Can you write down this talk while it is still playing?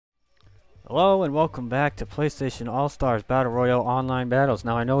Hello and welcome back to PlayStation All-Stars Battle Royale Online Battles.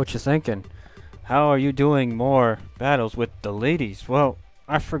 Now I know what you're thinking. How are you doing more battles with the ladies? Well,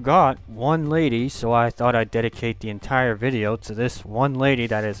 I forgot one lady, so I thought I'd dedicate the entire video to this one lady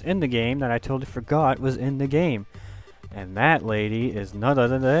that is in the game that I totally forgot was in the game. And that lady is none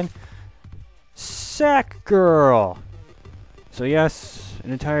other than Sack Girl. So yes,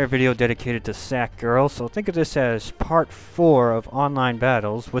 an entire video dedicated to Sack Girl, so think of this as part 4 of online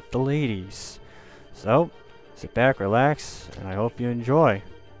battles with the ladies. So, sit back, relax, and I hope you enjoy.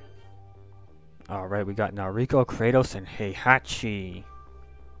 Alright, we got Nariko, Kratos, and Heihachi.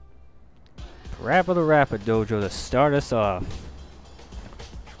 Parappa the Rapid Dojo to start us off.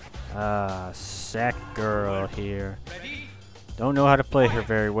 Sack Girl here. Don't know how to play her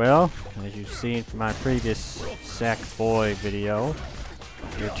very well, as you've seen from my previous Sack Boy video.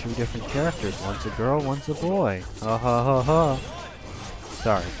 You're two different characters, one's a girl, one's a boy. Ha ha ha ha.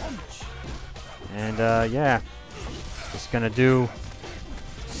 Sorry. And yeah, just gonna do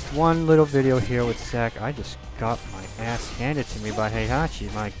one little video here with Sack. I just got my ass handed to me by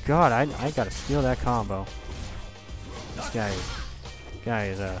Heihachi. My god, I gotta steal that combo. This guy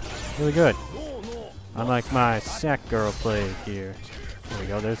is really good. Unlike my Sack Girl play here. There we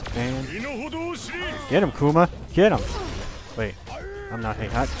go, there's a fan. Get him, Kuma! Get him! Wait, I'm not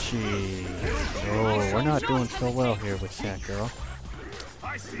Heihachi. Oh, we're not doing so well here with Sack Girl.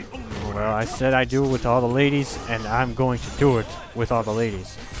 Well, I said I do it with all the ladies, and I'm going to do it with all the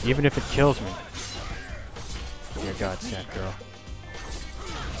ladies. Even if it kills me. Dear God, Sack Girl.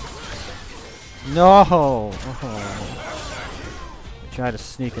 No! Oh. I tried to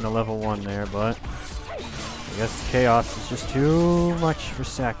sneak in a level 1 there, but I guess the chaos is just too much for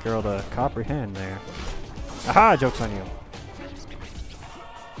Sack Girl to comprehend there. Aha! Joke's on you.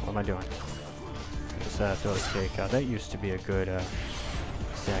 What am I doing? Just throw the cake out. That used to be a good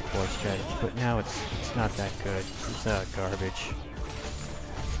Sack Boy strategy, but now it's not that good. It's garbage.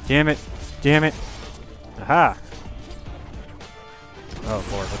 Damn it! Damn it! Aha! Oh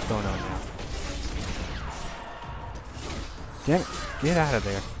boy, what's going on now? Damn it! Get out of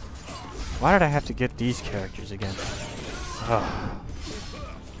there. Why did I have to get these characters again? Oh.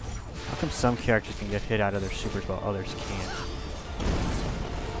 How come some characters can get hit out of their supers while others can't?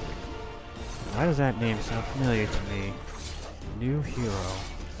 Why does that name sound familiar to me? New hero.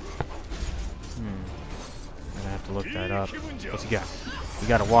 I'm gonna have to look that up. What's he got? He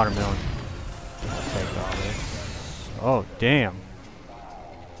got a watermelon. I'll take all this. Oh, damn.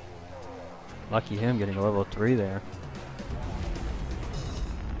 Lucky him getting a level 3 there.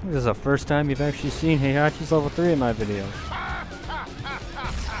 This is the first time you've actually seen Heihachi's level 3 in my video.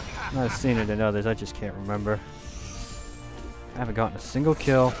 I've seen it in others, I just can't remember. I haven't gotten a single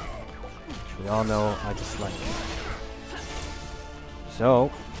kill, which we all know I dislike.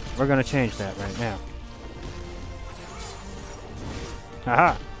 So, we're gonna change that right now.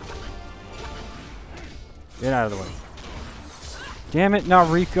 Haha! Get out of the way. Damn it,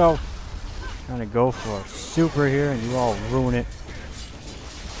 Nariko! Trying to go for a super here and you all ruin it.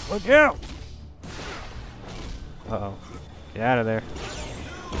 Look out! Uh-oh. Get out of there.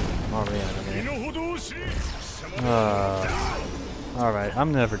 I'm already out of there. Alright,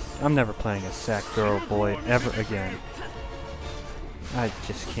 I'm never playing a Sack Girl boy ever again. I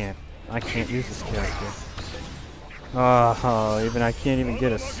just can't. I can't use this character. Oh, I can't even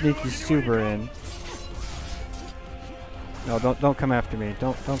get a sneaky super in. No, don't come after me.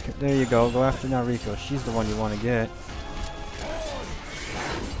 Don't. There you go. Go after Nariko. She's the one you want to get.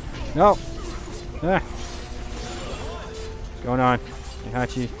 No! Ah. What's going on?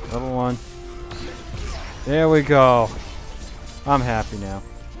 Heihachi, level 1. There we go. I'm happy now.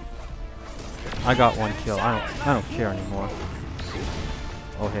 I got 1 kill. I don't care anymore.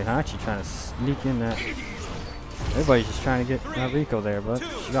 Oh, Heihachi trying to sneak in that. Everybody's just trying to get Nariko there, but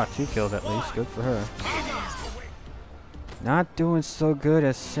she got 2 kills at least. Good for her. Not doing so good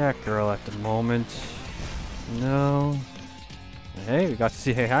as Sack Girl at the moment. No. Hey, we got to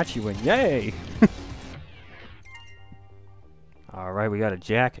see Heihachi win. Yay! Alright, we got a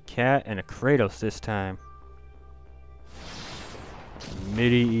Jack, a Cat, and a Kratos this time.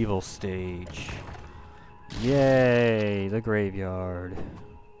 Medieval stage. Yay! The graveyard.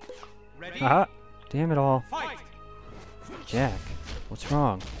 Haha! Damn it all. Fight. Jack, what's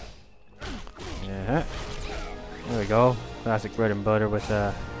wrong? Yeah. There we go. Classic bread and butter with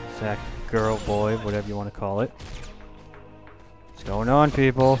Sack Girl, boy, whatever you want to call it. What's going on,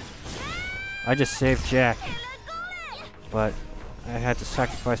 people? I just saved Jack, but I had to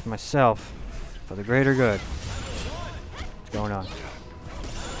sacrifice myself for the greater good. What's going on?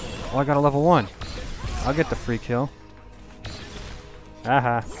 Oh, I got a level 1. I'll get the free kill.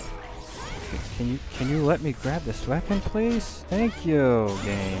 Haha. Can you let me grab this weapon, please? Thank you,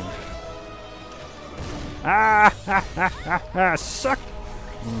 game. Ah! Ha, ha, ha, ha, suck!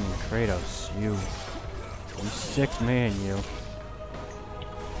 Kratos, you sick man, you.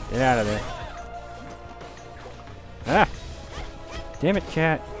 Get out of there. Ah! Damn it,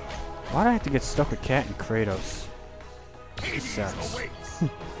 Cat. Why do I have to get stuck with Cat and Kratos? This sucks.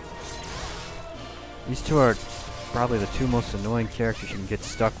 These two are probably the two most annoying characters you can get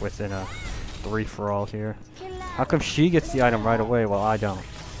stuck with in a 3-for-all here. How come she gets the item right away while I don't?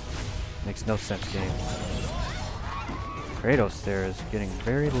 Makes no sense, game. Kratos there is getting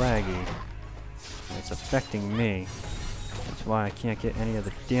very laggy. It's affecting me. That's why I can't get any of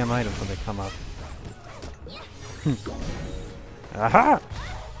the damn items when they come up. Aha!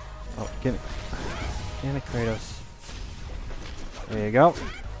 Oh, get it. Damn it, Kratos. There you go.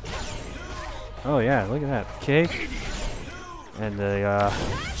 Oh yeah, look at that. Cake. And the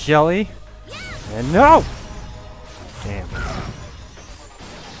jelly. And no! Damn.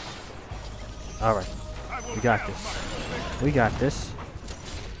 Alright. We got this. We got this.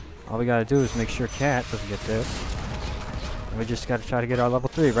 All we gotta do is make sure Cat doesn't get this. And we just gotta try to get our level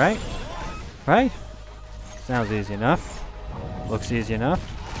 3, right? Right? Sounds easy enough. Looks easy enough.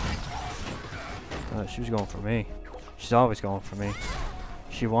 She was going for me. She's always going for me.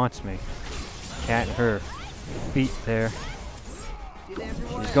 She wants me. Cat and her feet there.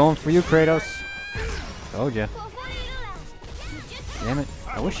 She's going for you, Kratos. Told ya. Damn it.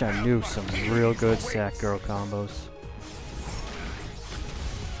 I wish I knew some real good sack girl combos.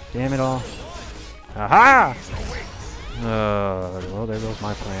 Damn it all. Aha! Well, there goes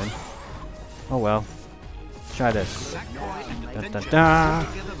my plan. Oh well. Try this. Dun, dun, dun.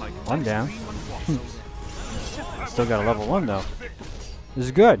 One down. Still got a level 1 though. This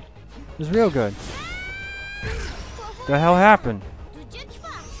is good. This is real good. The hell happened?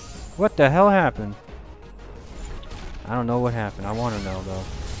 What the hell happened? I don't know what happened. I want to know though.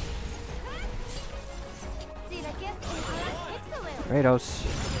 Kratos.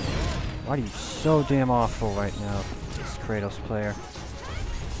 Why are you so damn awful right now, this Kratos player?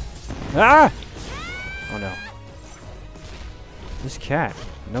 Ah! Oh no. This Cat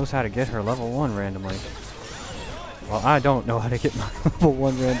knows how to get her level 1 randomly. Well, I don't know how to get my level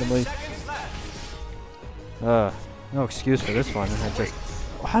 1 randomly. No excuse for this one. I just...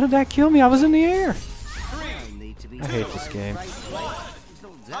 How did that kill me? I was in the air! I hate this game.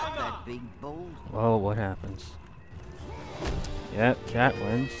 Whoa, what happens? Yep, Cat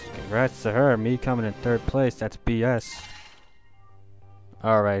wins. Congrats to her. Me coming in 3rd place. That's BS.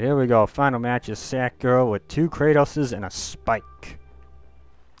 Alright, here we go. Final match is Sack Girl with 2 Kratoses and a Spike.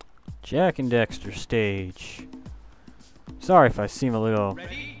 Jak and Daxter stage. Sorry if I seem a little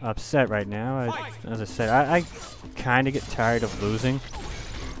upset right now. As I said, I kind of get tired of losing.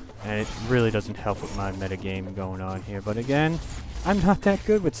 And it really doesn't help with my metagame going on here. But again, I'm not that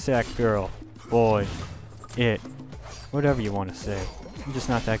good with Sack Girl. Boy. It. Whatever you want to say. I'm just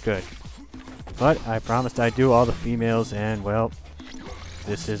not that good. But I promised I'd do all the females, and well,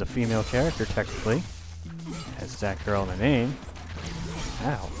 this is a female character technically. Has Sack Girl in the name.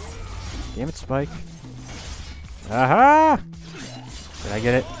 Ow. Damn it, Spike. Aha! Did I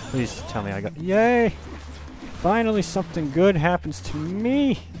get it? Please tell me I got... Yay! Finally something good happens to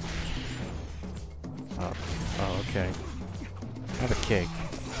me! Oh, okay. Have a cake.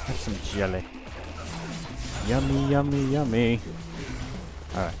 Have some jelly. Yummy, yummy, yummy.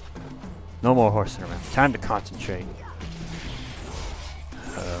 Alright. No more horsing around. Time to concentrate.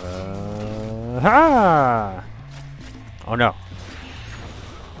 Ha! Oh no.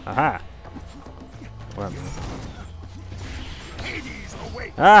 Aha! Where am I?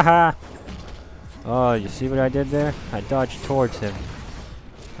 Aha! Oh, you see what I did there? I dodged towards him.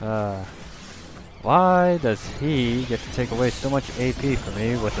 Why does he get to take away so much AP from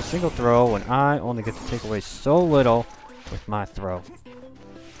me with a single throw when I only get to take away so little with my throw?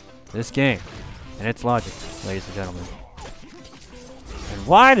 This game and its logic, ladies and gentlemen. And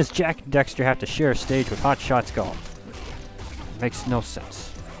why does Jak and Daxter have to share a stage with Hot Shots Golf? Makes no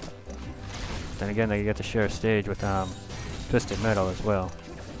sense. Then again, they get to share a stage with Twisted Metal as well.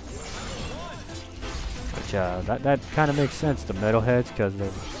 Which that kind of makes sense. The metalheads, because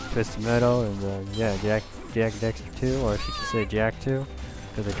they're Twisted Metal, and yeah, Jak Dexter 2, or I should say Jak 2,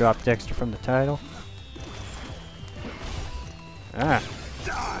 because they dropped Dexter from the title. Ah.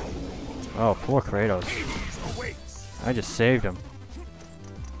 Oh, poor Kratos. I just saved him.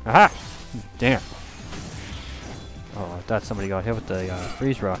 Aha! Damn. Oh, I thought somebody got hit with the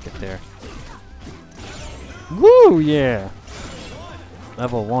freeze rocket there. Woo! Yeah!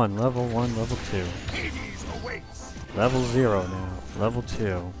 Level 1, level 2. Level 0 now. Level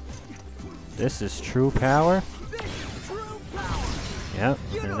 2. This is true power. Yep,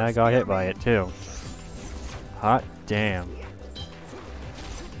 and I got hit by it too. Hot damn.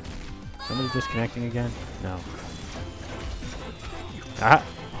 Somebody disconnecting again? No. Ah!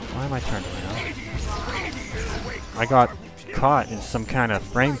 Why am I turning around? I got caught in some kind of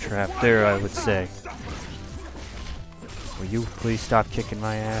frame trap there, I would say. Will you please stop kicking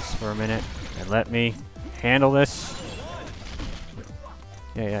my ass for a minute and let me handle this?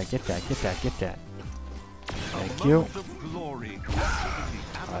 Yeah, get that. Thank you.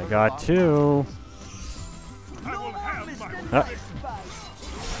 I got two. I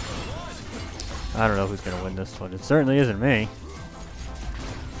don't know who's gonna win this one. It certainly isn't me.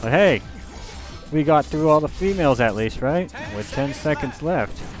 But hey, we got through all the females at least, right? With 10 seconds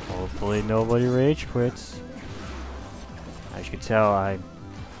left. Hopefully nobody rage quits. As you can tell, I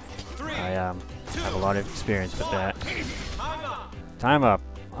have a lot of experience with that. Time up.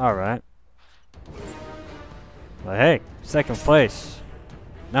 Alright. But hey, second place.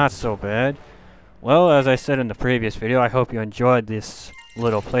 Not so bad. Well, as I said in the previous video, I hope you enjoyed this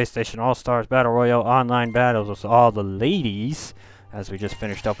little PlayStation All-Stars Battle Royale online battles with all the ladies, as we just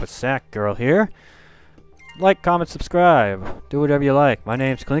finished up with Sack Girl here. Like, comment, subscribe. Do whatever you like. My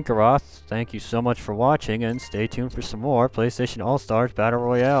name's Clinkeroith. Thank you so much for watching, and stay tuned for some more PlayStation All-Stars Battle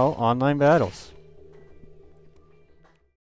Royale online battles.